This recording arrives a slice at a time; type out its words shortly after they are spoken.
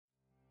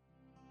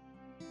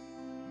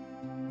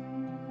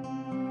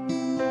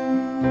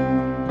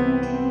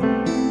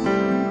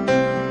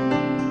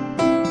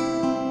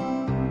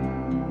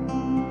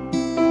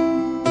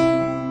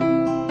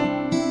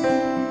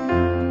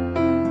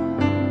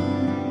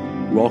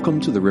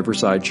Welcome to the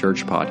Riverside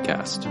Church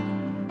podcast.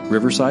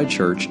 Riverside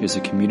Church is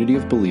a community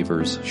of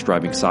believers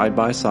striving side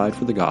by side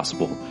for the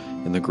gospel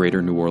in the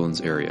greater New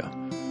Orleans area.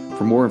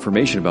 For more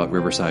information about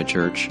Riverside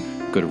Church,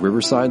 go to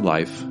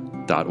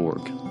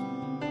riversidelife.org.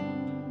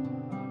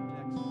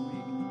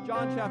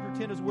 John chapter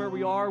 10 is where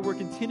we are. We're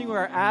continuing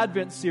our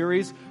Advent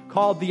series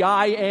called The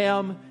I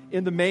Am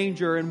in the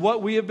Manger. And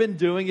what we have been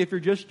doing, if you're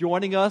just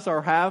joining us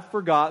or have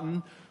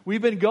forgotten,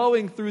 we've been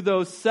going through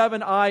those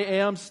 7 I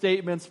am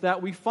statements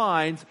that we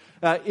find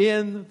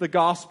in the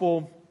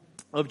Gospel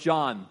of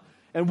John.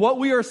 And what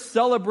we are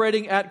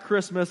celebrating at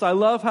Christmas, I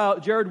love how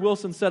Jared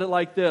Wilson said it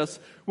like this: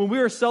 when we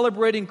are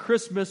celebrating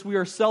Christmas, we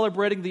are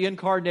celebrating the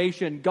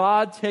incarnation,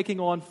 God taking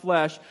on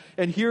flesh.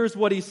 And here's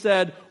what he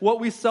said: what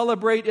we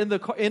celebrate in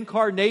the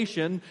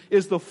incarnation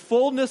is the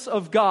fullness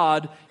of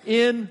God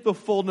in the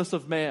fullness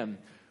of man.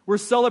 We're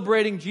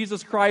celebrating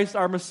Jesus Christ,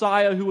 our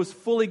Messiah, who was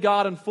fully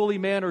God and fully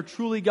man, or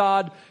truly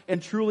God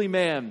and truly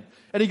man.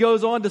 And he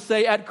goes on to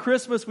say, at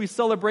Christmas we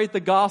celebrate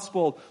the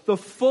gospel, the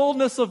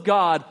fullness of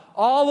God,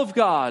 all of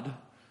God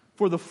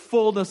for the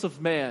fullness of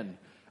man.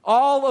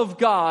 All of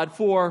God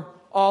for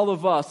all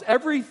of us.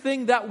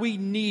 Everything that we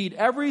need,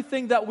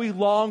 everything that we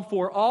long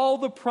for, all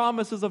the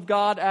promises of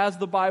God, as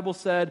the Bible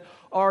said,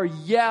 are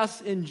yes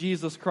in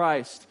Jesus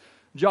Christ.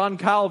 John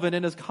Calvin,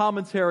 in his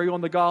commentary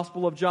on the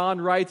Gospel of John,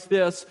 writes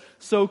this: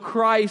 so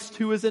Christ,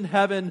 who is in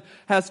heaven,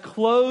 has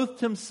clothed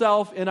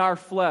himself in our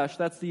flesh,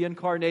 that's the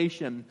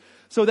incarnation,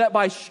 so that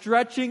by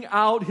stretching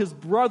out his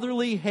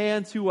brotherly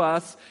hand to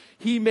us,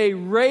 he may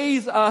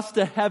raise us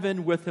to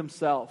heaven with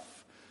himself.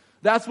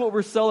 That's what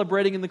we're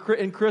celebrating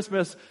in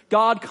Christmas.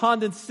 God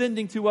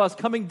condescending to us,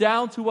 coming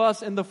down to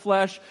us in the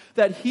flesh,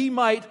 that he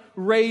might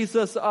raise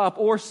us up.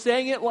 Or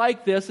saying it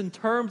like this in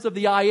terms of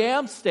the I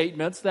am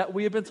statements that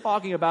we have been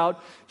talking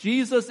about.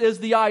 Jesus is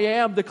the I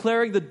am,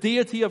 declaring the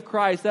deity of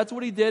Christ. That's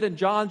what he did in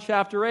John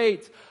chapter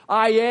 8.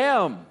 I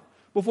am.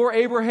 Before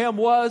Abraham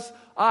was,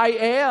 I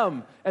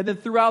am. And then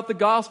throughout the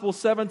gospel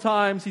 7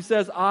 times he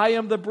says, I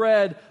am the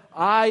bread,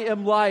 I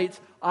am light,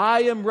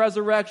 I am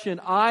resurrection,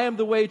 I am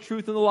the way,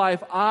 truth, and the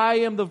life, I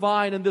am the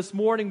vine. And this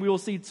morning we will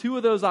see 2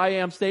 of those I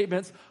am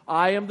statements: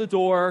 I am the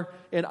door,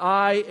 and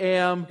I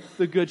am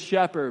the good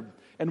shepherd.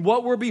 And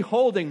what we're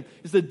beholding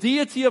is the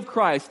deity of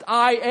Christ.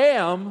 I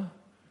am,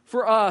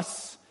 for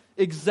us,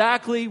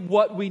 exactly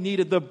what we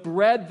needed, the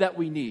bread that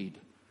we need,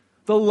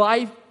 the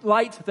light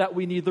that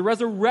we need, the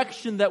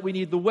resurrection that we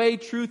need, the way,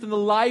 truth, and the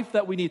life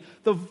that we need,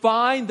 the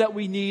vine that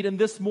we need, and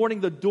this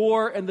morning the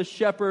door and the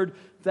shepherd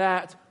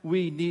that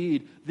we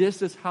need.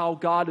 This is how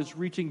God is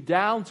reaching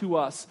down to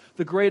us.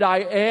 The great I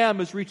am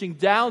is reaching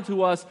down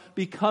to us,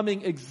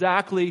 becoming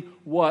exactly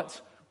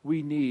what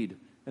we need.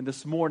 And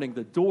this morning,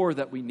 the door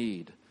that we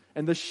need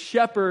and the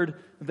shepherd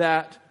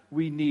that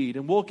we need.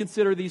 And we'll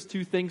consider these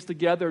 2 things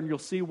together, and you'll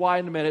see why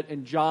in a minute,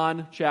 in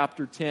John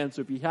chapter 10.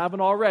 So if you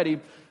haven't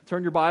already,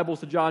 turn your Bibles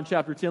to John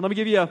chapter 10. Let me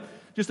give you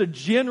just a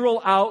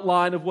general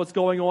outline of what's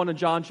going on in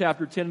John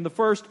chapter 10. In the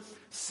first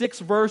 6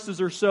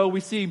 verses or so, we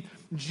see,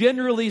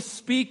 generally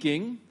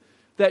speaking,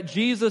 that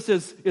Jesus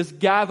is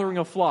gathering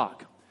a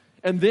flock.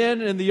 And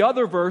then in the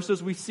other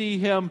verses, we see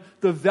him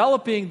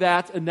developing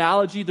that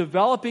analogy,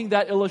 developing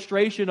that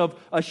illustration of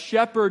a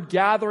shepherd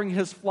gathering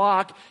his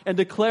flock and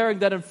declaring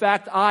that, in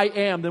fact, I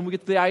am. Then we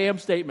get to the I am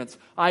statements.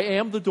 I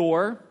am the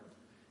door.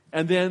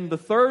 And then the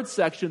third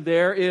section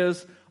there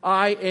is,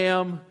 I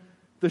am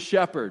the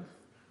shepherd.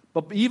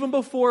 But even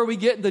before we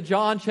get into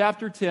John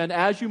chapter 10,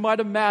 as you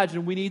might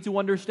imagine, we need to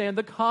understand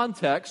the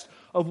context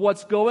of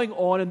what's going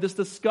on in this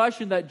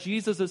discussion that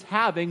Jesus is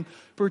having,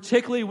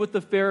 particularly with the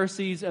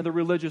Pharisees and the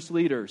religious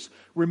leaders.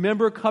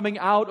 Remember, coming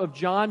out of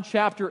John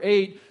chapter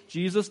 8,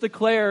 Jesus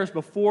declares,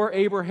 before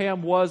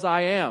Abraham was,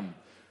 I am.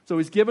 So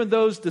he's given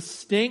those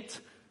distinct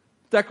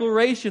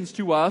declarations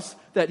to us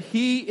that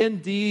he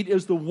indeed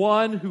is the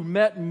one who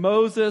met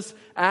Moses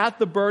at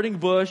the burning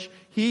bush.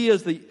 He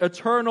is the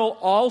eternal,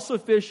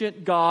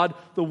 all-sufficient God,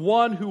 the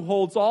one who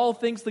holds all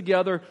things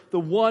together, the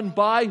one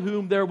by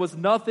whom there was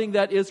nothing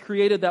that is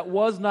created that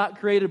was not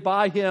created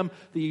by him.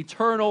 The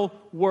eternal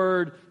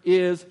Word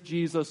is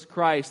Jesus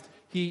Christ.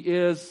 He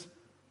is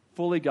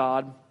fully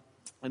God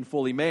and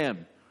fully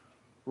man.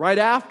 Right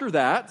after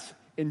that,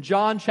 in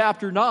John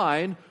chapter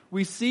 9,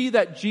 we see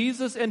that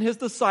Jesus and his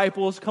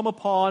disciples come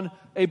upon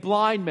a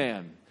blind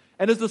man.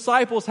 And his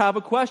disciples have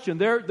a question.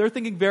 They're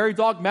thinking very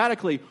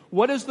dogmatically,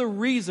 what is the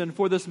reason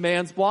for this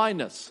man's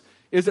blindness?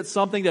 Is it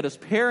something that his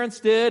parents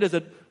did? Is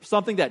it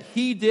something that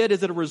he did?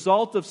 Is it a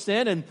result of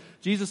sin? And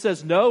Jesus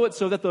says, no, it's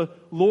so that the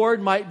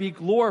Lord might be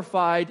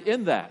glorified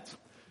in that.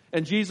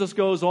 And Jesus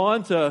goes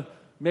on to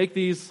make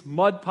these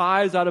mud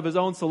pies out of his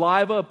own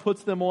saliva,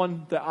 puts them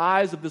on the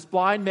eyes of this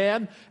blind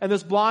man, and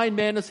this blind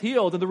man is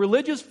healed. And the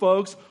religious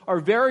folks are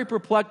very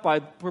perplexed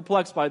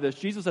by this.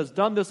 Jesus has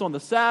done this on the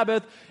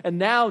Sabbath, and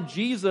now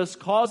Jesus,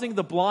 causing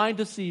the blind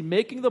to see,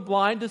 making the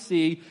blind to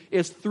see,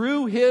 is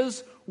through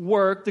his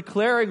work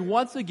declaring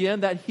once again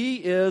that he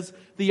is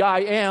the I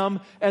am,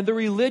 and the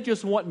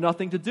religious want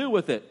nothing to do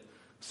with it.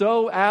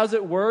 So, as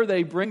it were,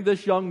 they bring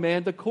this young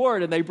man to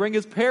court, and they bring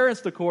his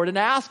parents to court and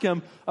ask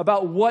him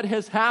about what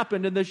has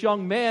happened. And this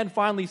young man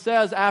finally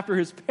says, after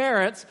his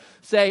parents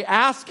say,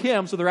 ask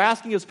him. So they're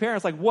asking his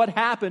parents, like, what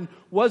happened?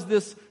 Was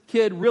this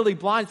kid really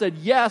blind? He said,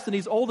 yes, and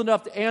he's old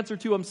enough to answer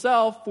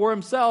for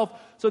himself.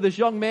 So this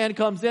young man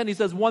comes in, he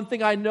says, one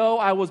thing I know,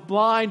 I was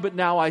blind, but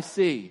now I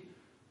see.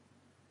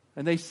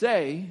 And they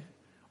say,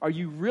 are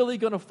you really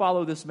going to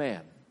follow this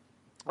man?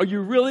 Are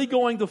you really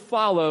going to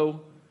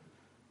follow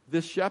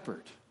this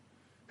shepherd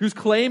who's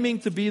claiming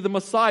to be the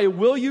Messiah?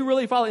 Will you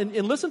really follow?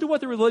 And listen to what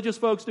the religious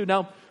folks do.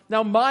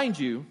 Now, mind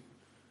you,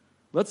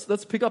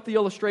 let's pick up the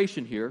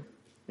illustration here,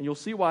 and you'll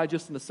see why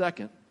just in a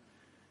second.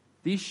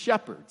 These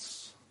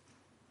shepherds,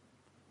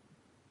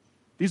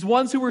 these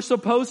ones who were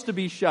supposed to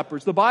be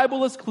shepherds, the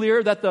Bible is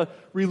clear that the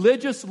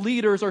religious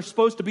leaders are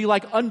supposed to be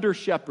like under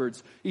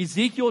shepherds.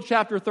 Ezekiel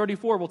chapter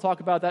 34, we'll talk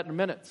about that in a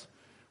minute.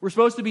 We're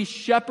supposed to be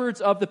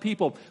shepherds of the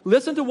people.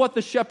 Listen to what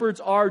the shepherds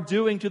are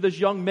doing to this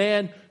young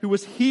man who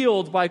was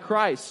healed by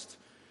Christ.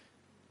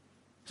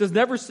 It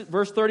says,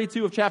 verse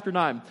 32 of chapter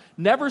 9,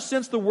 never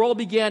since the world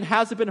began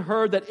has it been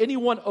heard that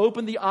anyone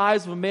opened the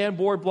eyes of a man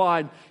born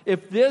blind.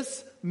 If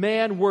this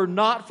man were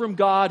not from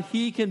God,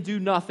 he can do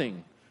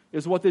nothing,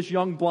 is what this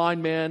young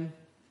blind man,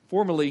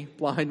 formerly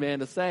blind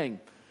man, is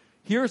saying.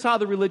 Here's how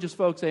the religious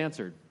folks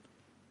answered.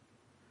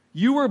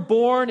 You were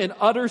born in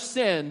utter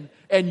sin,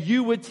 and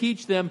you would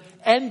teach them,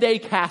 and they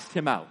cast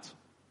him out.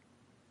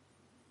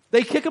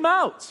 They kick him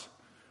out.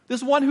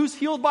 This one who's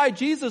healed by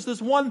Jesus,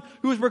 this one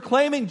who is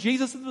proclaiming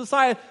Jesus is the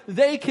Messiah,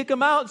 they kick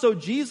him out. So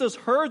Jesus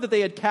heard that they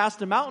had cast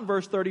him out in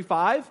verse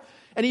 35,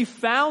 and he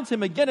found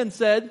him again and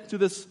said to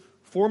this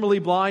formerly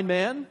blind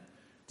man,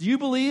 do you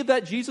believe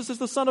that Jesus is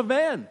the Son of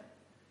Man?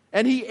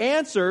 And he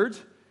answered,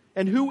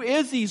 and who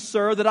is he,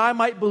 sir, that I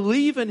might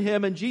believe in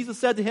him? And Jesus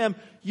said to him,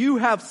 you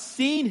have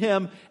seen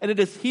him, and it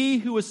is he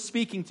who is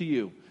speaking to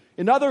you.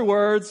 In other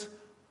words,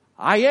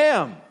 I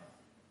am.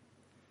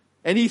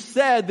 And he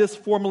said, this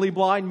formerly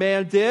blind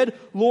man did,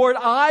 Lord,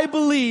 I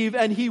believe,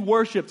 and he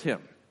worshiped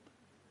him.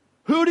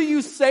 Who do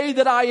you say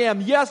that I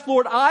am? Yes,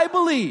 Lord, I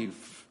believe.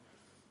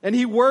 And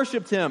he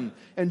worshiped him.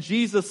 And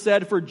Jesus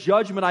said, for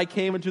judgment I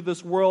came into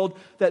this world,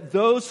 that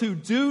those who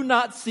do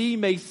not see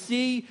may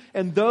see,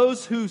 and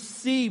those who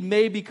see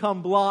may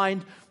become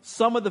blind.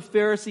 Some of the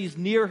Pharisees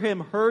near him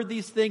heard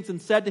these things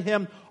and said to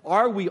him,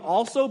 are we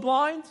also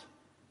blind?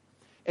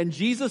 And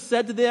Jesus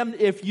said to them,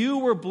 if you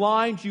were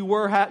blind, you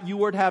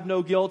would have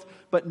no guilt.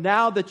 But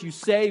now that you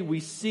say we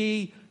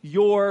see,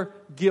 your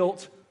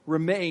guilt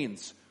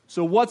remains.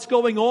 So what's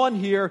going on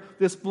here?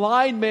 This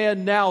blind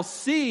man now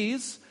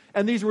sees,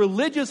 and these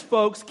religious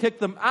folks kick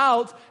them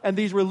out, and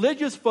these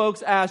religious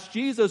folks ask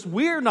Jesus,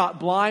 we're not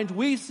blind,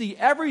 we see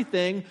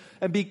everything.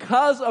 And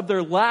because of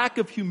their lack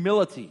of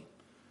humility,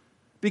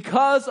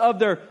 because of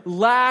their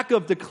lack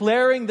of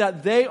declaring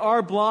that they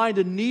are blind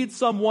and need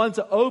someone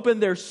to open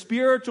their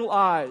spiritual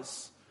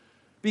eyes,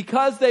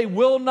 because they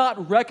will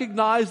not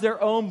recognize their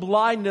own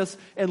blindness,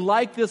 and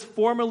like this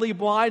formerly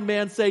blind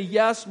man say,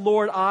 yes,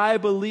 Lord, I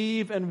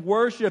believe and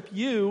worship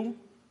you,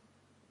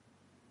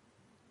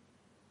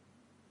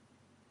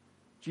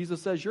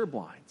 Jesus says, you're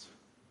blind.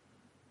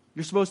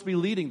 You're supposed to be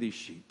leading these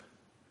sheep,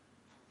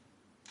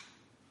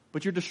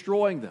 but you're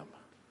destroying them.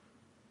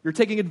 You're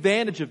taking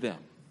advantage of them.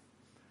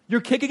 You're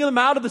kicking them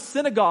out of the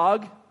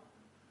synagogue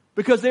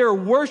because they are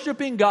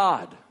worshiping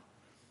God.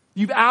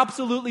 You've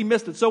absolutely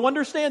missed it. So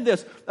understand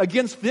this.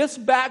 Against this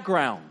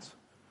background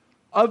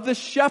of the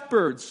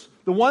shepherds,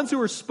 the ones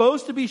who are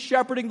supposed to be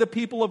shepherding the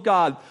people of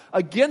God,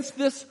 against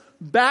this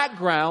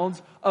background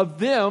of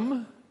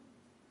them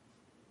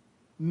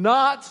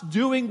not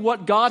doing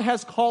what God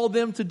has called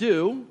them to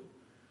do,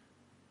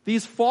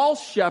 these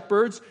false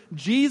shepherds,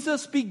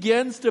 Jesus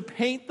begins to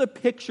paint the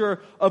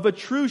picture of a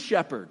true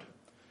shepherd,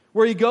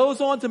 where he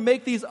goes on to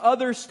make these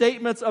other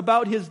statements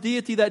about his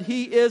deity, that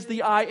he is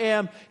the I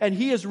am, and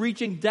he is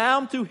reaching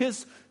down to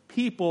his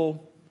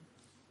people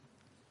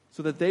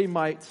so that they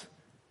might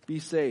be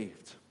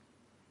saved.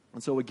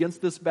 And so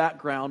against this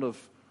background of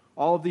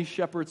all of these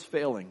shepherds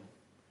failing,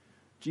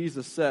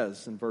 Jesus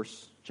says in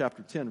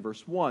chapter 10,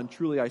 verse 1,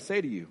 truly I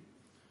say to you,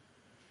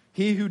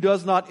 he who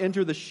does not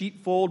enter the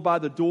sheepfold by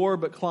the door,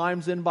 but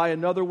climbs in by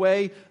another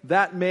way,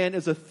 that man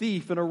is a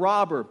thief and a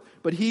robber.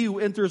 But he who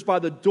enters by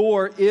the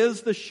door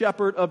is the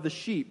shepherd of the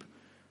sheep.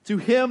 To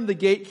him the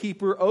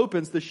gatekeeper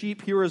opens. The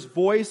sheep hear his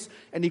voice,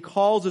 and he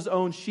calls his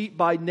own sheep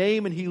by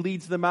name, and he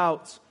leads them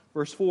out.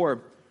 Verse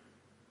 4,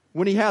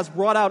 when he has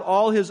brought out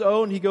all his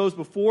own, he goes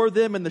before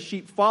them, and the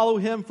sheep follow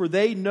him, for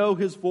they know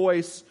his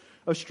voice.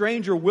 A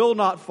stranger they will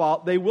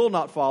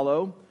not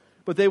follow,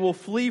 but they will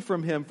flee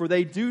from him, for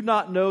they do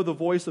not know the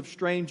voice of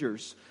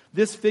strangers.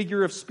 This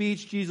figure of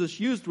speech Jesus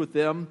used with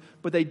them,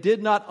 but they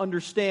did not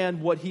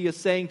understand what he is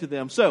saying to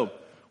them. So,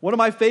 one of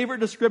my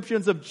favorite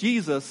descriptions of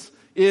Jesus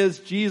is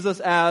Jesus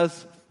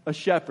as a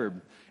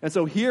shepherd. And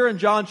so here in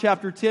John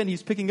chapter 10,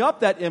 he's picking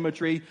up that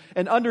imagery.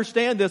 And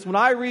understand this, when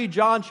I read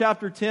John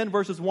chapter 10,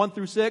 verses 1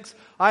 through 6,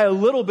 I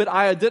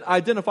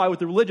identify with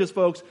the religious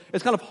folks.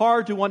 It's kind of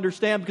hard to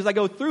understand because I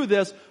go through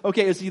this.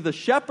 Okay, is he the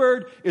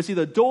shepherd? Is he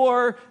the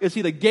door? Is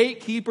he the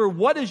gatekeeper?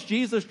 What is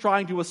Jesus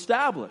trying to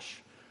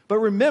establish? But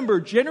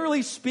remember,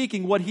 generally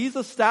speaking, what he's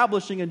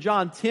establishing in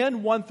John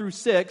 10, 1 through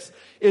 6,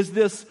 is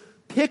this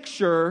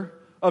picture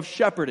of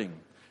shepherding.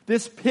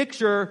 This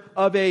picture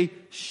of a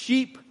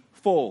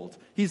sheepfold.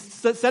 He's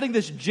setting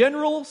this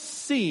general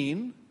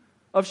scene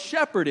of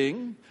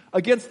shepherding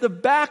against the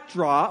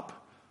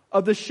backdrop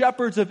of the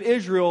shepherds of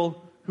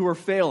Israel who are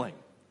failing.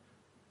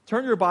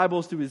 Turn your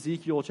Bibles to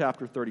Ezekiel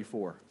chapter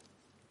 34.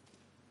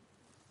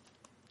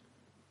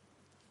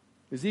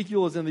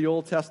 Ezekiel is in the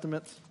Old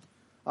Testament.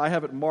 I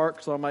have it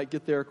marked, so I might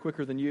get there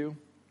quicker than you.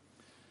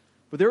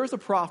 But there is a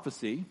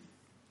prophecy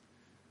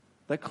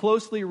that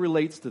closely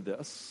relates to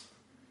this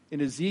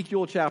in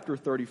Ezekiel chapter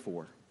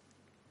 34.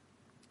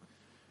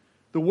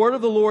 The word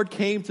of the Lord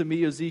came to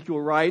me, Ezekiel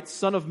writes,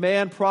 Son of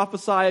man,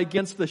 prophesy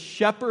against the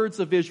shepherds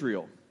of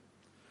Israel.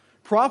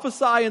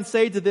 Prophesy and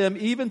say to them,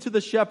 even to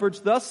the shepherds,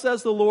 thus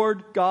says the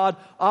Lord God,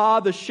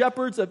 the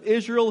shepherds of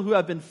Israel who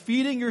have been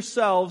feeding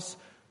yourselves,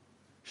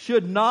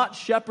 should not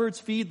shepherds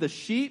feed the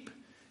sheep?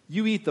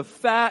 You eat the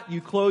fat,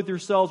 you clothe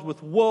yourselves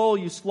with wool,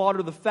 you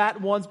slaughter the fat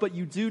ones, but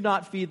you do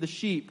not feed the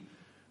sheep.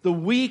 The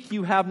weak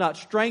you have not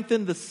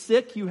strengthened, the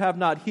sick you have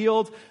not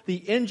healed, the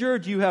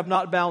injured you have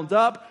not bound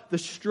up, the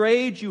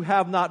strayed you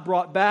have not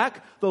brought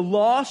back, the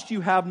lost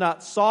you have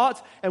not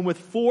sought, and with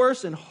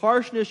force and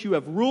harshness you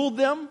have ruled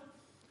them,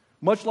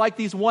 much like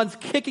these ones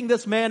kicking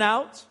this man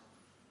out.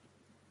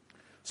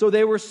 So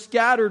they were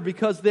scattered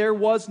because there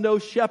was no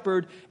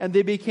shepherd, and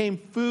they became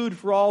food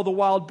for all the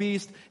wild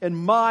beasts, and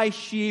my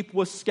sheep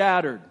was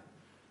scattered.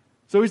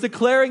 So he's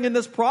declaring in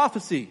this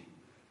prophecy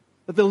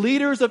that the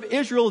leaders of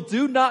Israel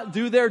do not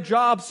do their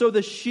job, so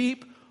the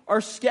sheep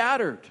are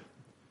scattered.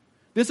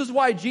 This is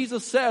why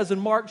Jesus says in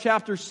Mark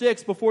chapter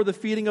 6, before the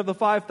feeding of the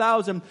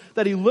 5,000,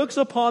 that he looks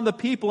upon the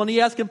people and he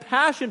has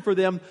compassion for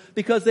them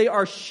because they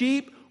are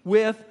sheep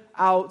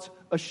without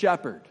a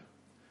shepherd.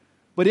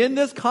 But in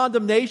this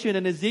condemnation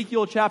in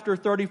Ezekiel chapter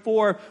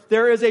 34,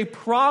 there is a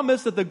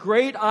promise that the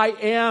great I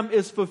Am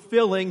is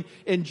fulfilling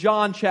in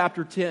John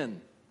chapter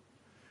 10.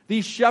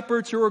 These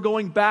shepherds who are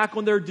going back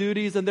on their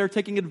duties and they're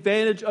taking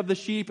advantage of the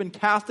sheep and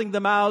casting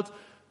them out,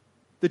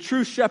 the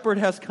true shepherd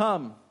has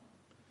come.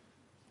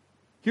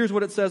 Here's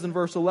what it says in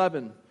verse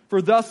 11. For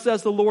thus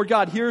says the Lord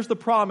God, here's the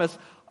promise,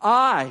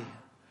 I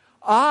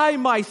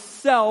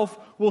myself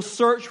will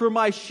search for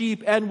my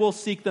sheep and will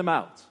seek them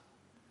out.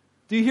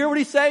 Do you hear what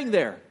he's saying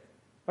there?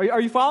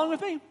 Are you following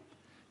with me?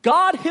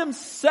 God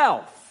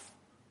himself,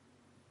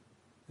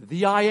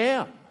 the I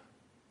Am,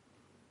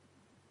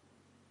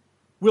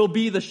 will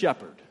be the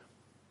shepherd.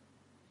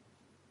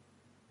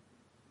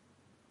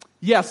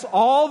 Yes,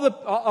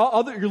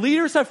 your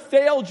leaders have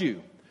failed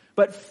you,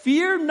 but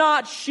fear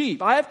not,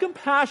 sheep. I have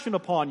compassion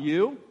upon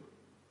you.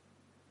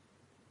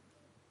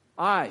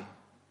 I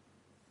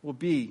will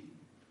be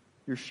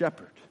your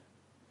shepherd.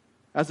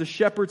 As a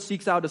shepherd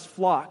seeks out his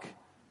flock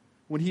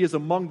when he is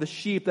among the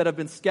sheep that have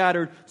been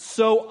scattered,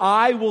 so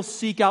I will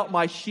seek out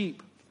my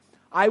sheep.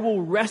 I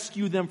will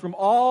rescue them from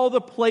all the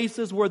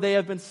places where they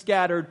have been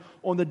scattered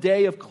on the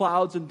day of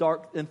clouds and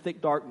thick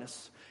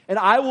darkness. And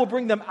I will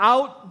bring them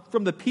out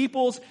from the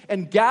peoples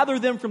and gather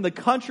them from the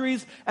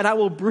countries, and I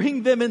will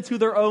bring them into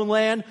their own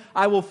land.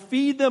 I will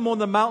feed them on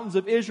the mountains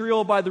of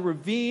Israel, by the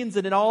ravines,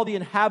 and in all the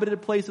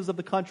inhabited places of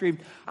the country.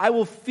 I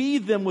will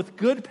feed them with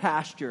good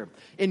pasture,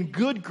 in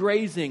good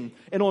grazing,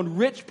 and on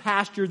rich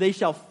pasture they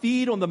shall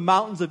feed on the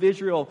mountains of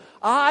Israel.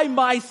 I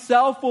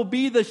myself will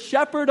be the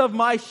shepherd of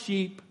my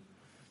sheep,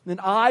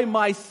 and I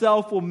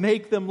myself will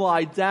make them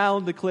lie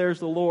down, declares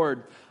the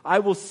Lord. I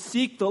will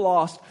seek the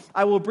lost.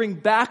 I will bring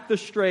back the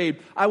strayed.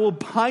 I will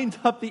bind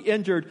up the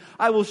injured.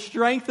 I will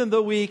strengthen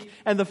the weak,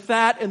 and the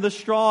fat and the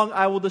strong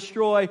I will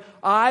destroy.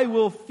 I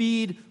will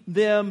feed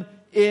them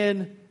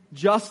in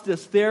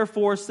justice.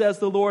 Therefore, says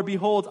the Lord,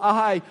 behold,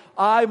 I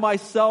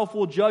myself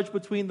will judge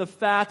between the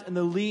fat and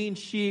the lean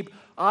sheep.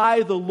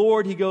 I, the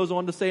Lord, he goes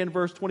on to say in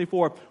verse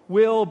 24,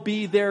 will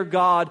be their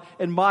God,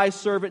 and my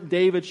servant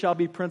David shall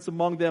be prince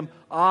among them.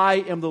 I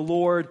am the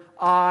Lord.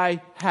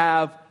 I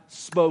have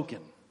spoken.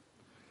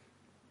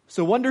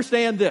 So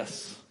understand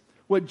this.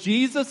 What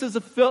Jesus is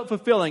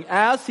fulfilling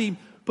as he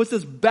puts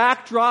this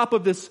backdrop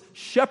of this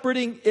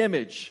shepherding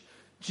image,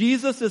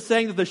 Jesus is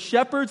saying that the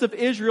shepherds of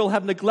Israel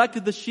have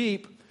neglected the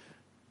sheep.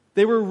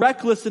 They were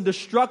reckless and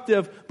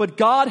destructive, but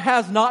God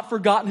has not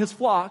forgotten his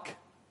flock.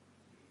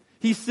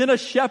 He sent a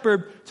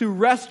shepherd to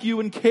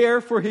rescue and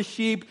care for his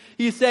sheep.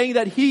 He's saying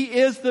that he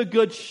is the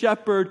good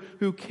shepherd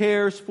who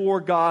cares for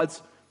God's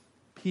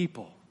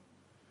people.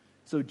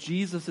 So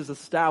Jesus is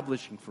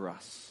establishing for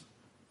us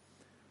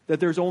that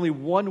there's only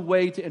one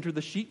way to enter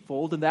the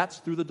sheepfold, and that's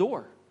through the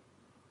door.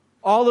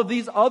 All of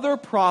these other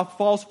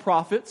false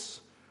prophets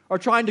are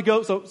trying to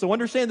go, so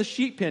understand the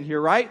sheep pen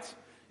here, right?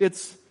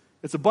 It's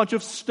a bunch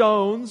of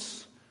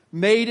stones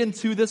made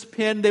into this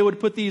pen. They would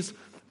put these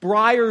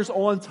briars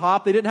on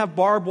top. They didn't have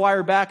barbed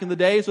wire back in the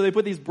day, so they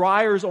put these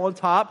briars on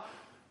top.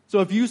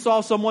 So if you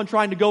saw someone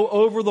trying to go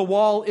over the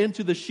wall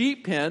into the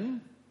sheep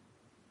pen,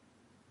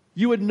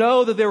 you would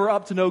know that they were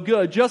up to no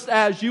good. Just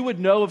as you would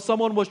know if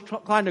someone was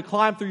trying to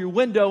climb through your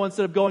window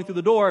instead of going through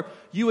the door,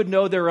 you would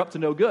know they were up to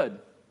no good.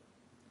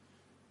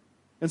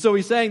 And so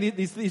he's saying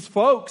these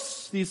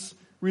folks, these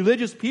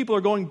religious people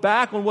are going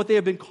back on what they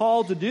have been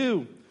called to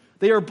do.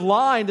 They are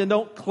blind and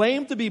don't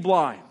claim to be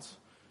blind.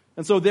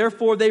 And so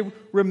therefore they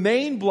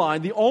remain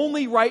blind. The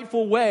only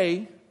rightful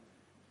way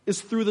is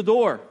through the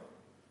door.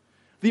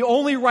 The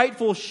only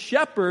rightful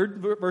shepherd,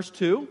 verse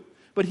 2,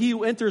 but he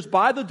who enters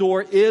by the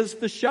door is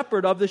the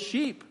shepherd of the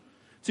sheep.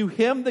 To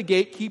him the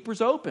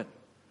gatekeepers open.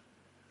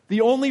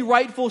 The only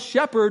rightful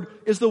shepherd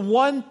is the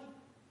one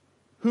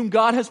whom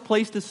God has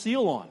placed a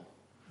seal on.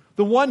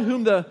 The one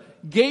whom the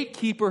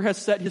gatekeeper has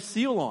set his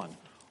seal on.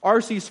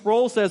 R.C.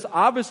 Sproul says,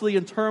 obviously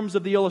in terms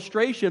of the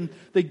illustration,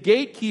 the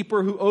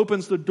gatekeeper who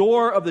opens the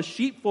door of the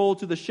sheepfold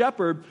to the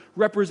shepherd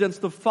represents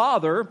the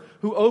Father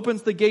who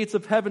opens the gates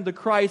of heaven to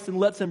Christ and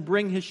lets him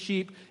bring his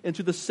sheep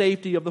into the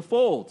safety of the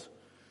fold.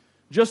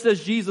 Just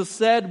as Jesus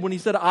said when he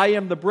said, I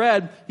am the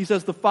bread, he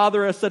says, the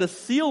Father has set a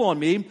seal on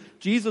me.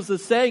 Jesus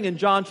is saying in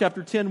John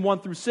chapter 10, 1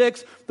 through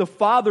 6, the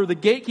Father, the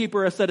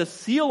gatekeeper, has set a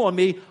seal on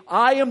me.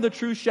 I am the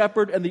true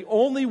shepherd, and the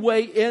only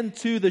way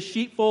into the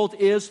sheepfold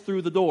is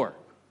through the door.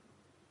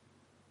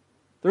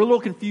 They're a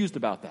little confused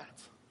about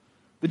that.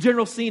 The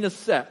general scene is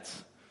set,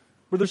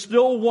 but they're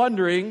still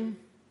wondering,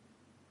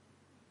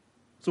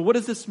 so what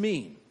does this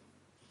mean?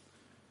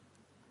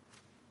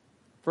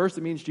 First,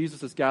 it means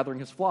Jesus is gathering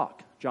his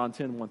flock. John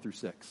 10, 1 through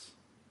 6.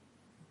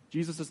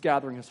 Jesus is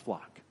gathering his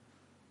flock.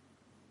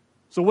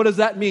 So what does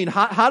that mean?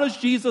 How does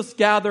Jesus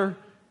gather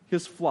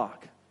his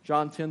flock?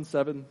 John 10,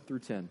 7 through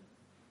 10.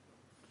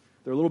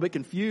 They're a little bit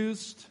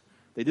confused.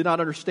 They did not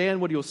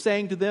understand what he was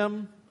saying to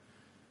them.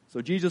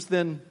 So Jesus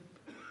then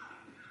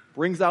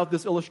brings out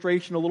this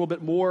illustration a little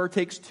bit more,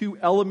 takes two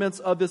elements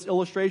of this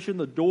illustration,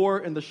 the door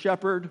and the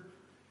shepherd,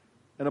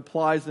 and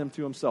applies them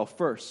to himself.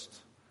 First,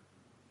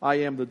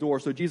 I am the door.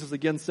 So Jesus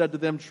again said to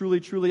them,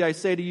 truly, truly, I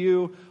say to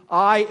you,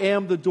 I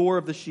am the door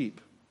of the sheep.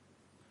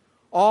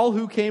 All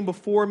who came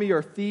before me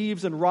are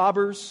thieves and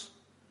robbers,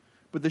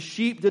 but the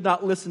sheep did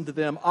not listen to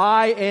them.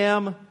 I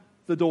am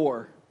the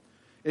door.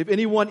 If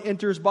anyone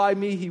enters by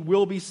me, he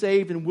will be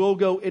saved and will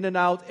go in and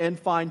out and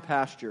find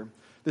pasture.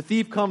 The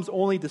thief comes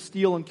only to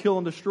steal and kill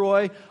and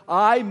destroy.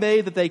 I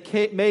made that they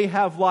may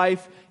have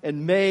life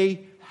and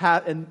may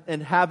have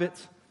and have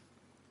it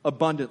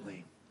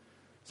abundantly.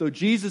 So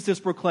Jesus is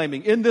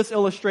proclaiming in this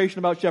illustration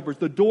about shepherds,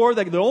 the door,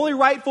 the only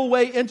rightful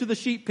way into the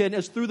sheep pen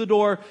is through the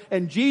door.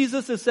 And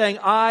Jesus is saying,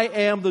 I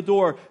am the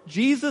door.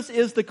 Jesus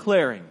is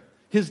declaring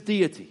his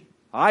deity.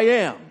 I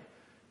am.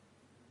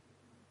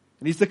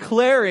 And he's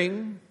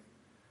declaring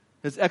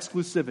his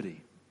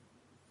exclusivity.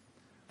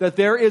 That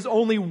there is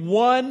only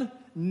one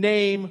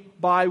name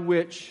by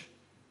which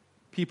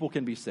people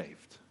can be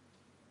saved.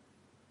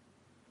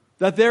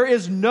 That there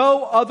is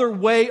no other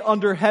way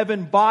under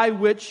heaven by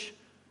which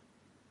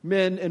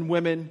men and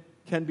women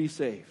can be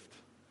saved.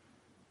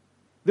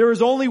 There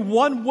is only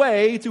one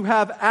way to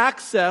have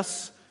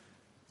access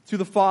to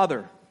the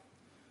Father.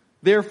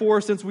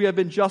 Therefore, since we have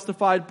been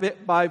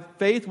justified by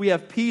faith, we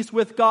have peace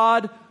with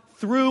God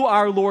through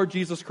our Lord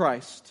Jesus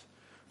Christ.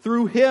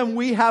 Through him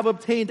we have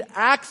obtained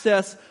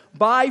access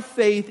by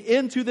faith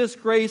into this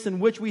grace in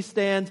which we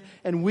stand,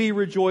 and we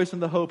rejoice in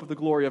the hope of the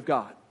glory of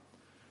God.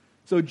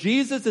 So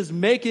Jesus is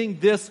making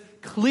this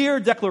clear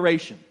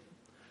declaration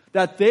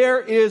that there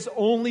is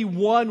only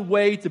one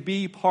way to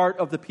be part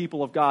of the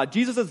people of God.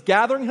 Jesus is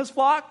gathering his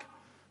flock,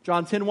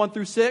 John 10, 1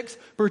 through 6.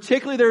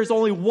 Particularly, there is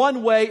only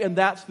one way, and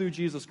that's through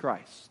Jesus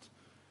Christ.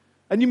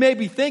 And you may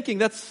be thinking,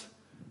 that's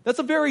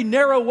a very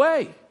narrow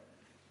way.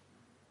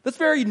 That's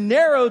very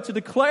narrow to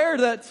declare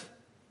that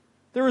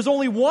there is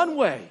only one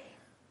way.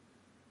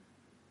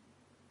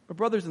 But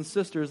brothers and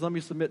sisters, let me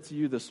submit to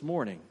you this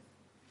morning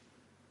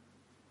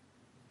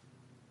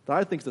that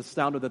I think it's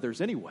astounding that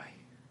there's any way.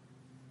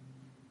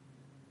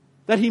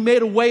 That he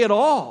made a way at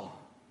all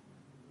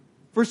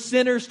for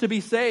sinners to be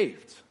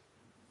saved.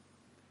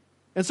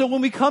 And so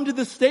when we come to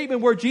this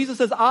statement where Jesus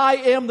says, I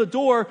am the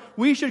door,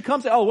 we should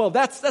come to, oh, well,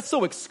 that's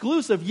so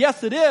exclusive.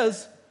 Yes, it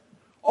is.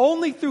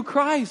 Only through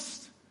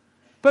Christ.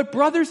 But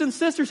brothers and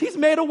sisters, he's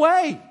made a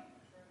way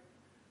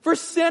for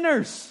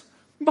sinners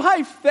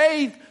by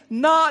faith,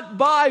 not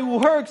by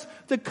works,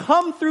 to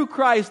come through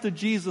Christ to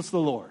Jesus the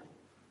Lord.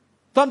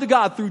 Come to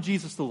God through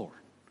Jesus the Lord.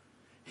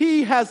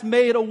 He has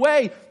made a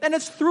way, and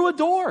it's through a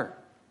door.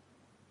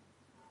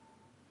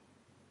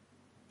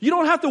 You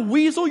don't have to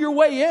weasel your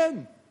way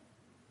in.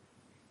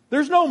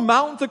 There's no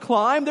mountain to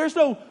climb. There's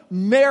no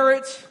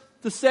merit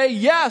to say,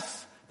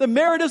 yes, the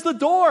merit is the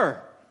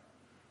door.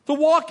 To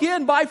walk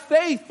in by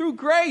faith through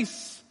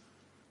grace.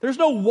 There's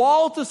no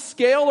wall to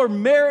scale or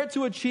merit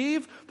to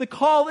achieve. The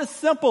call is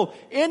simple.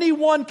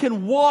 Anyone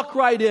can walk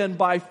right in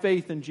by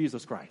faith in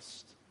Jesus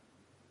Christ.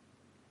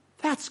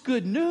 That's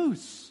good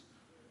news.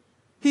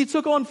 He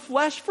took on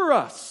flesh for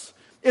us.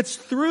 It's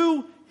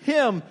through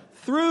him,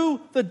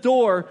 through the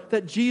door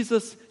that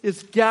Jesus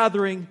is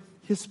gathering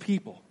his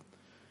people.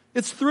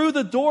 It's through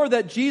the door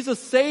that Jesus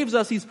saves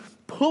us. He's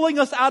pulling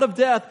us out of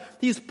death.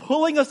 He's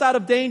pulling us out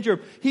of danger.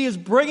 He is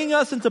bringing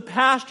us into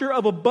pasture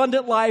of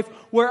abundant life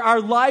where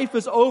our life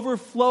is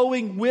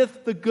overflowing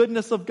with the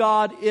goodness of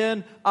God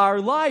in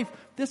our life.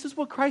 This is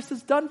what Christ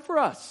has done for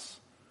us.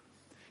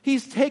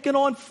 He's taken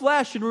on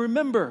flesh. And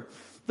remember,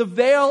 the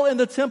veil in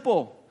the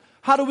temple.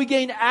 How do we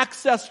gain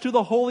access to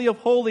the Holy of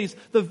Holies?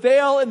 The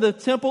veil in the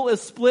temple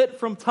is split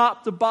from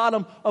top to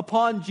bottom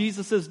upon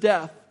Jesus'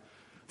 death,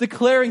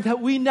 declaring that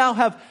we now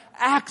have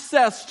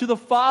access to the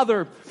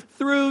Father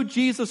through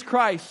Jesus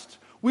Christ.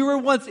 We were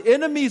once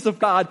enemies of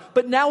God,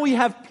 but now we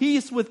have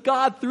peace with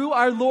God through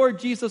our Lord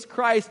Jesus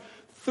Christ,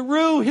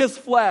 through his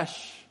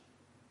flesh,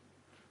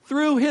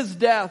 through his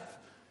death.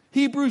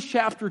 Hebrews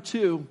chapter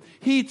 2,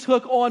 he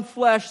took on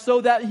flesh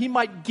so that he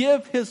might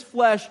give his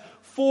flesh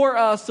for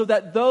us, so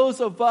that those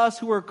of us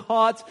who are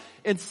caught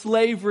in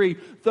slavery,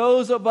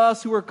 those of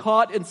us who are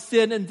caught in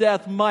sin and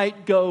death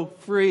might go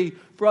free.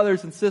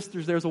 Brothers and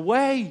sisters, there's a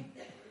way.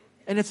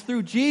 And it's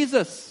through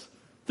Jesus,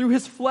 through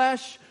his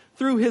flesh,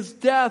 through his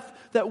death,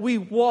 that we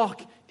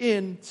walk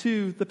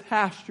into the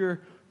pasture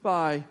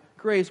by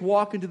grace,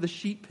 walk into the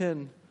sheep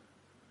pen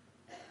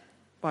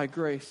by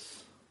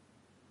grace.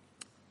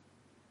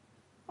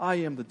 I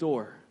am the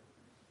door.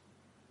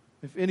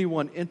 If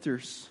anyone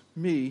enters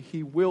me,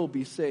 he will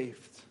be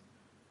saved.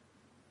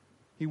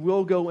 He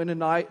will go in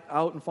and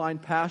out and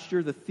find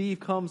pasture. The thief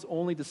comes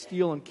only to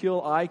steal and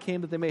kill. I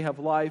came that they may have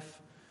life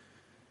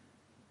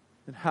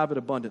and have it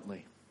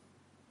abundantly.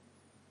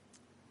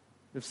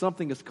 If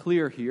something is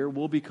clear here,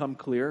 will become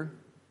clear.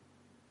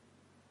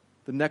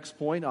 The next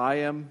point, I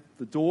am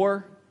the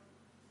door.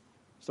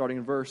 Starting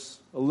in verse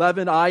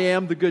 11, I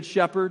am the good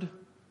shepherd.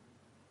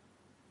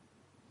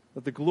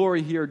 But the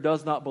glory here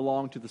does not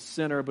belong to the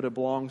sinner, but it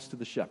belongs to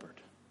the shepherd.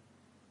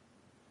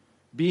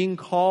 Being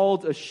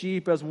called a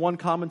sheep, as one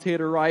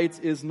commentator writes,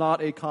 is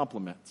not a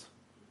compliment.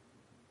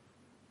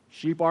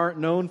 Sheep aren't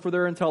known for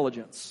their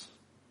intelligence.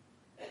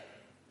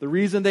 The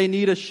reason they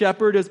need a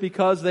shepherd is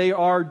because they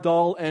are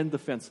dull and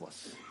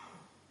defenseless.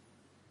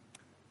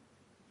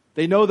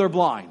 They know they're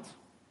blind.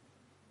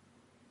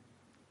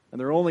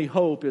 And their only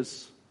hope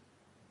is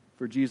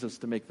for Jesus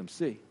to make them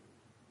see.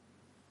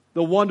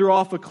 They'll wander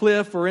off a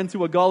cliff or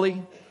into a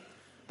gully.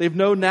 They've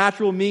no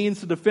natural means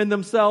to defend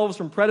themselves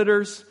from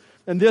predators.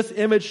 And this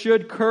image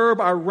should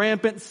curb our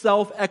rampant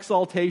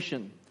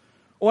self-exaltation.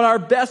 On our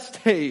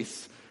best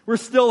days, we're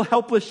still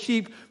helpless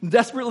sheep,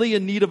 desperately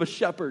in need of a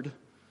shepherd.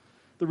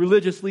 The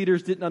religious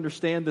leaders didn't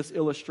understand this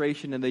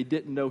illustration, and they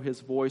didn't know his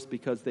voice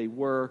because they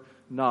were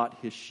not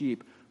his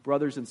sheep.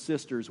 Brothers and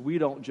sisters, we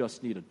don't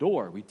just need a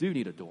door. We do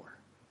need a door.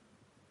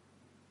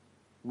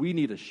 We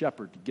need a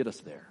shepherd to get us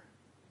there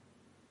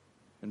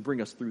and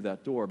bring us through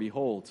that door.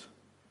 Behold,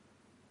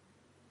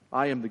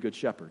 I am the good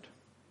shepherd.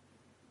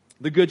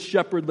 The good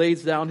shepherd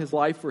lays down his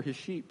life for his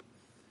sheep.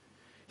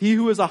 He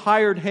who is a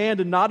hired hand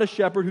and not a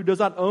shepherd, who does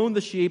not own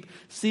the sheep,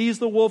 sees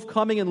the wolf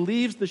coming and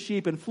leaves the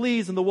sheep and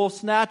flees, and the wolf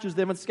snatches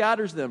them and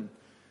scatters them.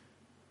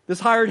 This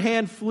hired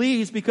hand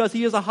flees because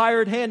he is a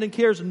hired hand and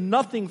cares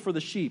nothing for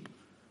the sheep.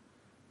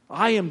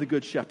 I am the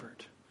good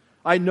shepherd.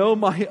 I know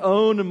my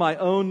own, and my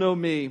own know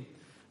me.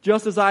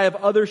 Just as I have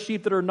other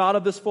sheep that are not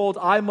of this fold,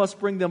 I must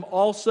bring them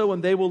also,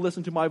 and they will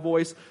listen to my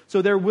voice.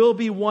 So there will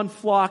be one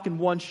flock and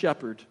one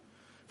shepherd.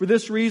 For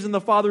this reason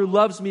the Father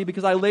loves me,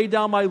 because I lay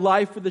down my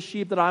life for the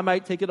sheep that I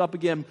might take it up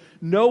again.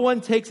 No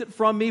one takes it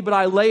from me, but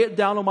I lay it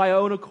down on my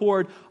own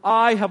accord.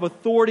 I have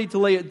authority to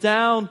lay it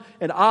down,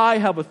 and I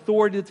have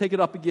authority to take it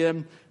up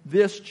again.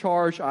 This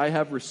charge I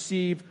have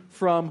received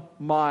from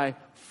my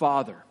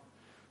Father.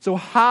 So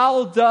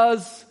how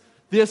does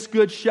this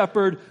good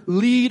shepherd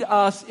lead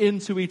us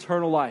into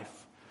eternal life?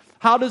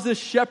 How does this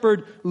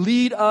shepherd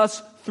lead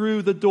us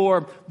through the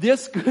door?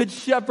 This good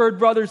shepherd,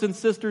 brothers and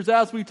sisters,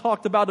 as we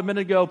talked about a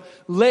minute ago,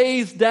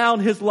 lays down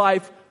his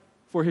life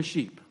for his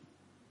sheep.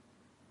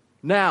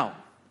 Now,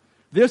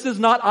 this is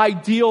not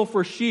ideal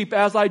for sheep,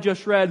 as I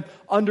just read,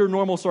 under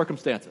normal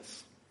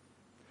circumstances.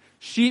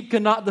 Sheep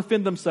cannot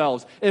defend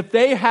themselves. If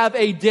they have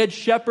a dead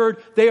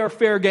shepherd, they are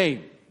fair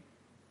game.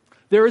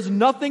 There is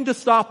nothing to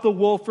stop the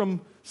wolf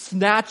from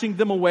snatching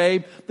them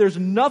away. There's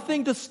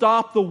nothing to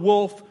stop the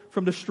wolf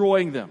from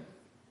destroying them.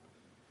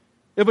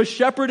 If a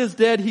shepherd is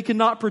dead, he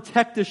cannot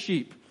protect the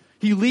sheep.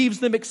 He leaves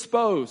them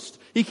exposed.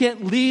 He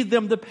can't lead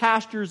them to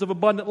pastures of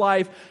abundant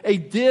life. A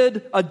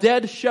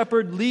dead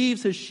shepherd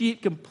leaves his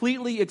sheep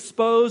completely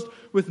exposed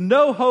with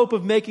no hope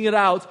of making it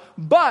out.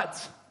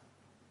 But,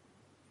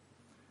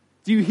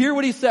 do you hear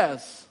what he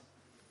says?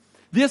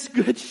 This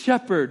good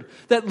shepherd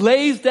that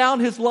lays down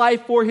his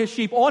life for his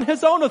sheep on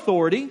his own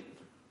authority.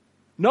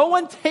 No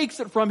one takes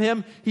it from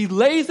him. He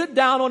lays it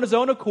down on his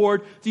own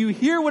accord. Do you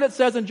hear what it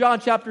says in John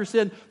chapter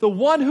 10? The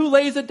one who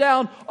lays it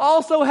down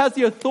also has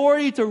the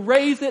authority to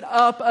raise it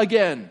up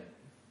again.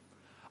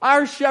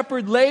 Our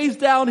shepherd lays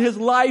down his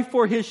life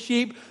for his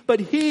sheep,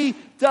 but he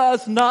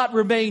does not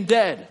remain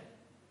dead.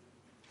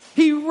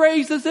 He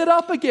raises it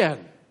up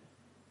again.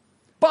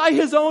 by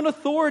his own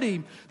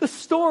authority. The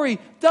story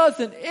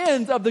doesn't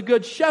end of the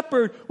good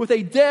shepherd with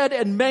a dead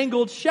and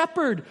mangled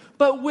shepherd,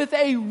 but with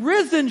a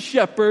risen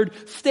shepherd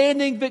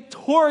standing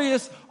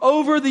victorious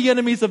over the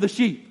enemies of the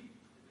sheep.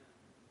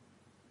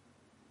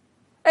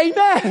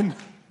 Amen.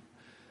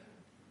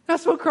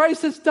 That's what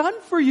Christ has done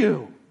for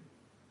you.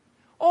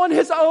 On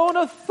his own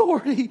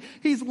authority,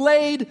 he's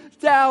laid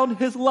down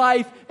his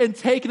life and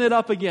taken it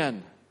up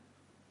again.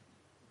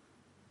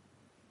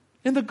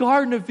 In the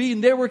Garden of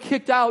Eden, they were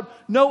kicked out,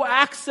 no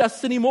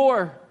access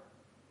anymore.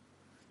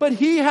 But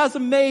he has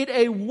made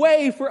a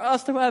way for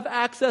us to have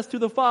access to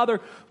the Father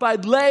by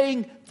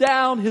laying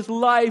down his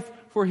life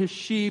for his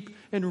sheep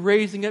and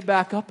raising it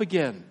back up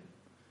again.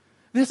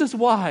 This is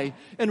why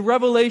in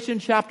Revelation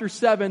chapter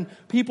 7,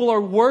 people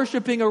are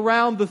worshiping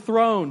around the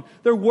throne.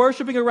 They're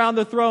worshiping around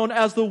the throne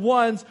as the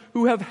ones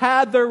who have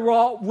had their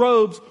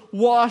robes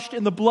washed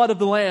in the blood of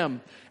the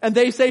Lamb. And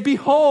they say,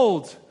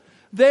 behold,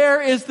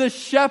 there is the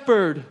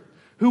shepherd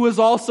who is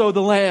also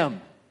the Lamb.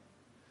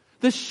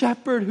 The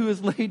shepherd who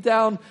has laid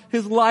down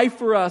his life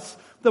for us.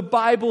 The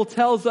Bible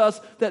tells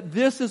us that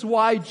this is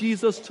why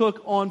Jesus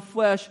took on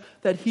flesh,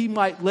 that he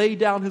might lay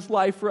down his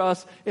life for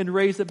us and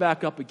raise it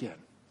back up again.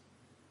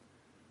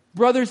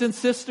 Brothers and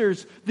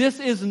sisters, this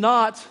is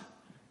not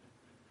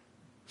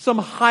some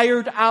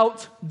hired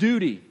out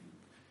duty.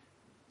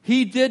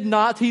 He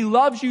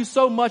loves you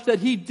so much that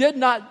he did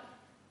not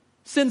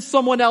send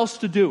someone else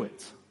to do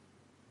it.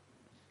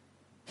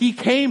 He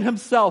came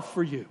himself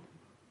for you.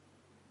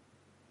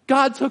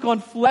 God took on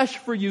flesh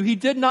for you. He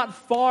did not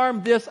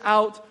farm this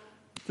out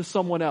to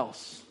someone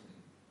else.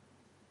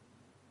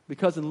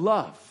 Because in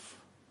love,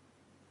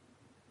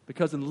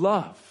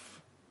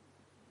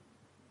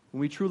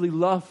 when we truly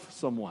love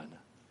someone,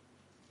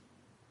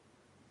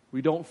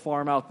 we don't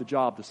farm out the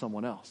job to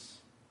someone else.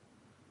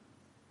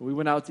 When we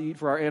went out to eat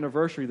for our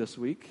anniversary this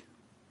week,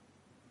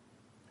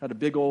 had a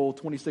big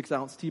old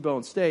 26-ounce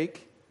T-bone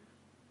steak.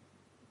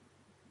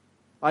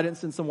 I didn't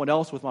send someone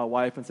else with my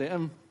wife and say,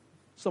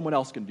 someone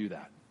else can do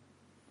that.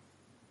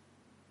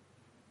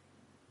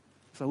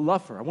 Because I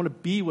love her. I want to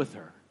be with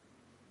her.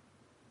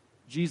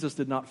 Jesus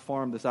did not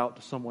farm this out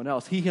to someone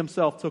else. He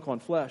himself took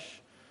on flesh.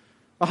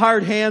 The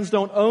hired hands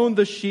don't own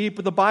the sheep,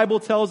 but the Bible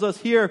tells us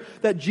here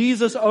that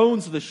Jesus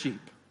owns the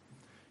sheep.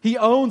 He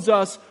owns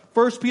us.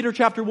 1 Peter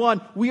chapter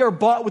 1, we are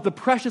bought with the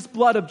precious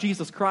blood of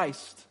Jesus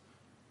Christ.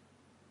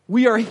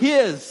 We are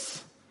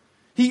his.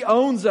 He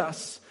owns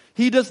us.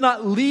 He does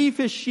not leave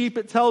his sheep,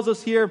 it tells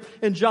us here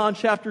in John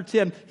chapter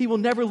 10. He will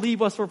never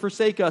leave us or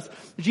forsake us.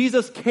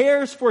 Jesus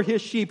cares for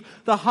his sheep.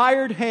 The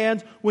hired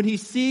hand, when he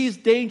sees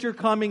danger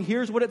coming,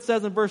 here's what it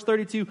says in verse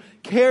 32,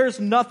 cares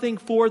nothing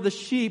for the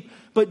sheep,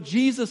 but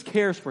Jesus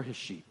cares for his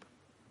sheep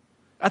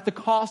at the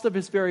cost of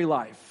his very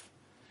life.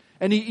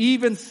 And he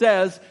even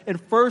says in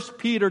 1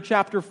 Peter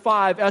chapter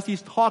 5, as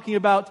he's talking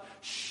about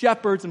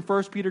shepherds in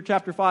 1 Peter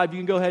chapter 5, you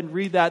can go ahead and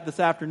read that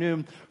this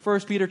afternoon. 1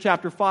 Peter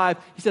chapter 5,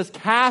 he says,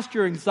 cast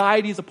your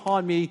anxieties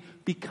upon me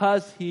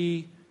because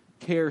he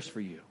cares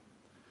for you.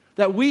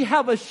 That we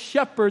have a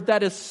shepherd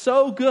that is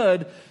so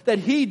good that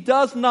he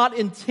does not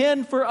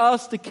intend for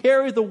us to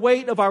carry the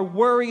weight of our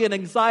worry and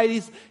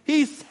anxieties.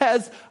 He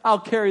says, I'll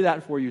carry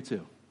that for you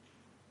too.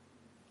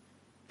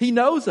 He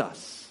knows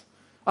us.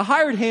 A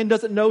hired hand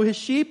doesn't know his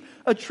sheep.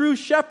 A true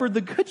shepherd,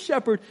 the good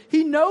shepherd,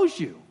 he knows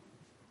you.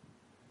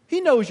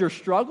 He knows your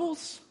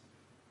struggles.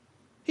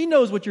 He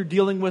knows what you're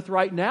dealing with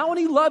right now, and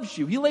he loves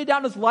you. He laid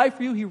down his life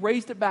for you. He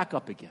raised it back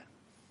up again.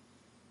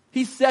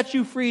 He set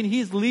you free, and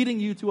he's leading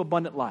you to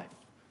abundant life.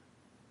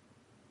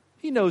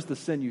 He knows the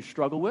sin you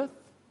struggle with.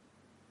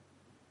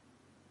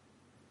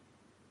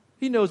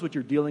 He knows what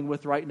you're dealing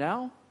with right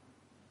now.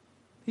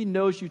 He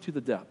knows you to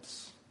the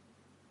depths.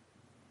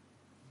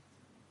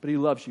 But he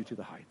loves you to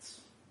the heights.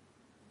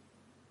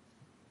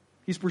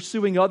 He's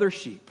pursuing other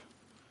sheep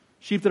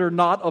that are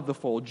not of the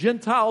fold.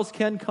 Gentiles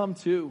can come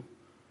too.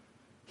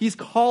 He's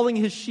calling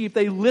his sheep.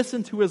 They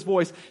listen to his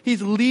voice.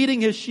 He's leading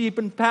his sheep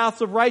in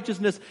paths of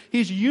righteousness.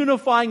 He's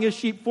unifying his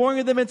sheep,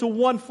 forming them into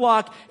one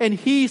flock, and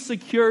he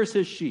secures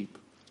his sheep.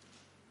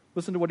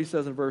 Listen to what he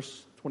says in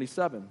verse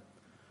 27.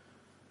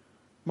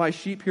 My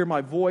sheep hear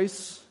my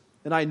voice,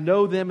 and I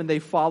know them, and they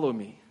follow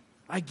me.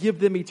 I give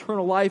them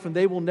eternal life, and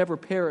they will never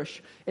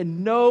perish,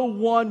 and no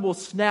one will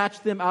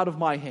snatch them out of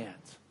my hand.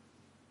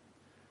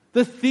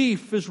 The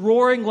thief is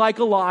roaring like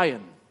a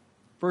lion,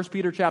 1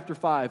 Peter chapter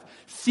 5,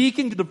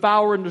 seeking to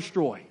devour and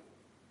destroy.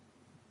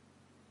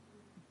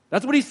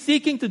 That's what he's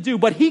seeking to do,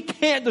 but he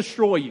can't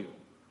destroy you.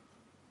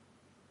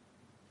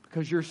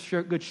 Because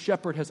your good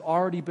shepherd has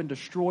already been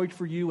destroyed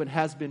for you and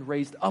has been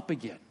raised up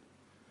again.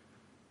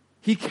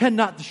 He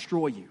cannot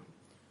destroy you.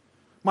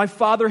 My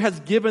Father has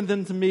given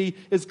them to me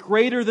is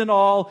greater than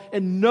all,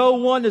 and no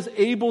one is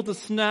able to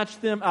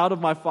snatch them out of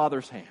my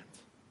Father's hand.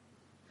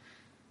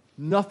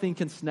 Nothing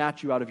can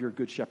snatch you out of your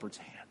good shepherd's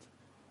hand.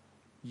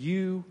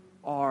 You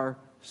are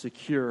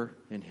secure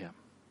in him.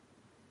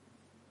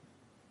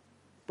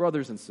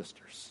 Brothers and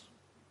sisters,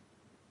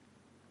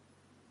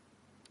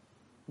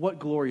 what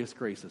glorious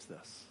grace is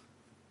this?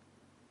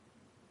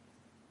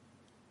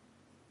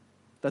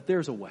 That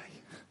there's a way.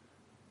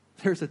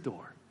 There's a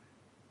door.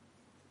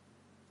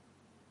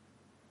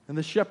 And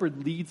the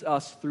shepherd leads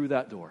us through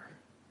that door,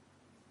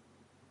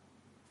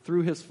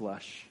 through his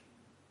flesh,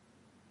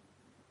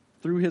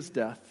 through his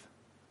death,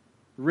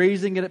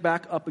 raising it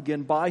back up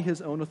again by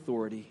his own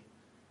authority,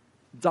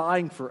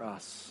 dying for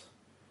us,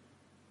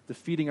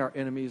 defeating our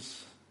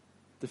enemies,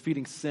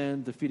 defeating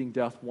sin, defeating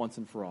death once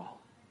and for all,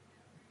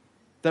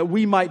 that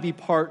we might be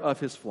part of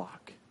his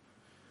flock.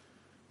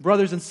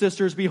 Brothers and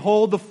sisters,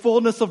 behold the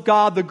fullness of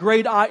God, the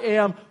great I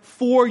am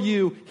for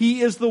you.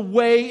 He is the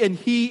way and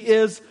he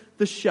is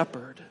the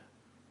shepherd.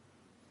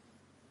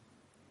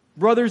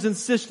 Brothers and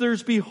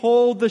sisters,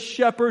 behold the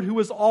shepherd who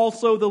is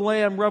also the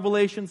lamb,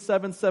 Revelation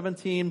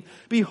 7:17.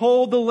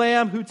 Behold the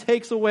lamb who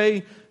takes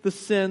away the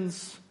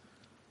sins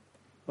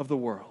of the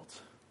world.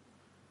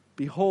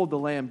 Behold the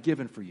lamb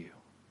given for you.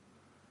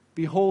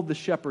 Behold the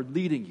shepherd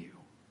leading you.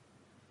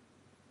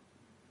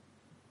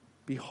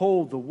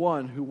 Behold the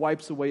one who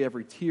wipes away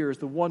every tear,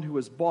 the one who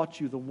has bought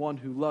you, the one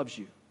who loves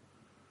you.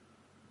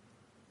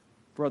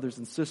 Brothers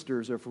and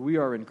sisters, if we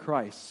are in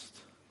Christ,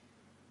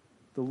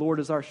 the Lord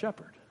is our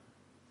shepherd.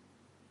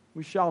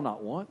 We shall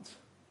not want.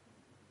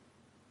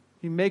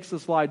 He makes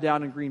us lie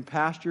down in green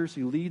pastures.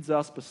 He leads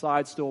us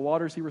beside still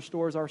waters. He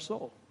restores our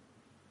soul.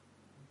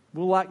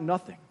 We'll lack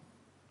nothing.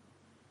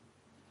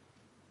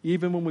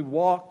 Even when we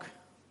walk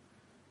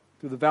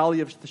through the valley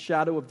of the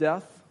shadow of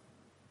death,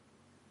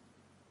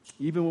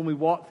 even when we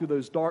walk through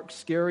those dark,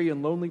 scary,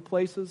 and lonely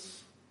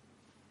places,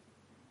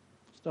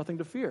 there's nothing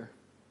to fear.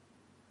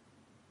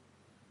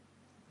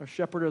 Our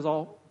shepherd has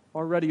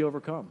already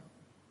overcome.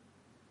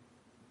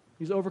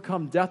 He's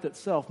overcome death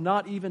itself.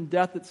 Not even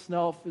death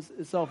itself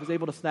is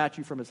able to snatch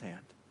you from his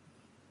hand.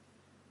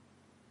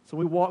 So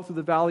when we walk through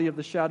the valley of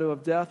the shadow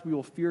of death, we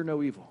will fear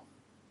no evil.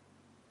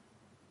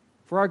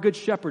 For our good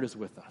shepherd is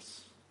with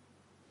us.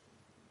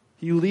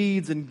 He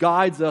leads and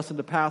guides us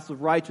into paths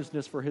of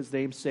righteousness for his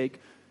name's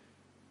sake.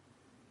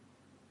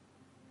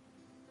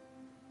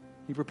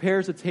 He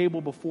prepares a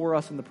table before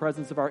us in the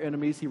presence of our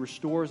enemies. He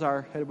restores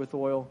our head with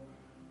oil.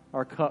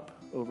 Our cup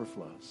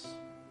overflows.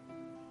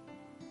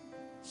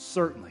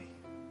 Certainly,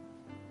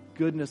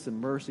 goodness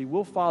and mercy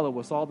will follow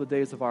us all the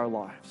days of our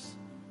lives,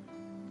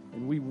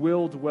 and we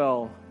will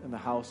dwell in the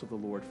house of the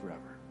Lord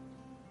forever.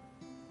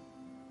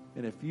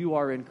 And if you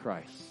are in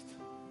Christ,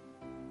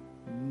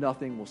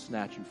 nothing will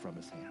snatch you from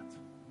his hand.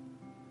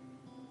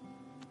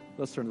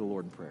 Let's turn to the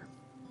Lord in prayer.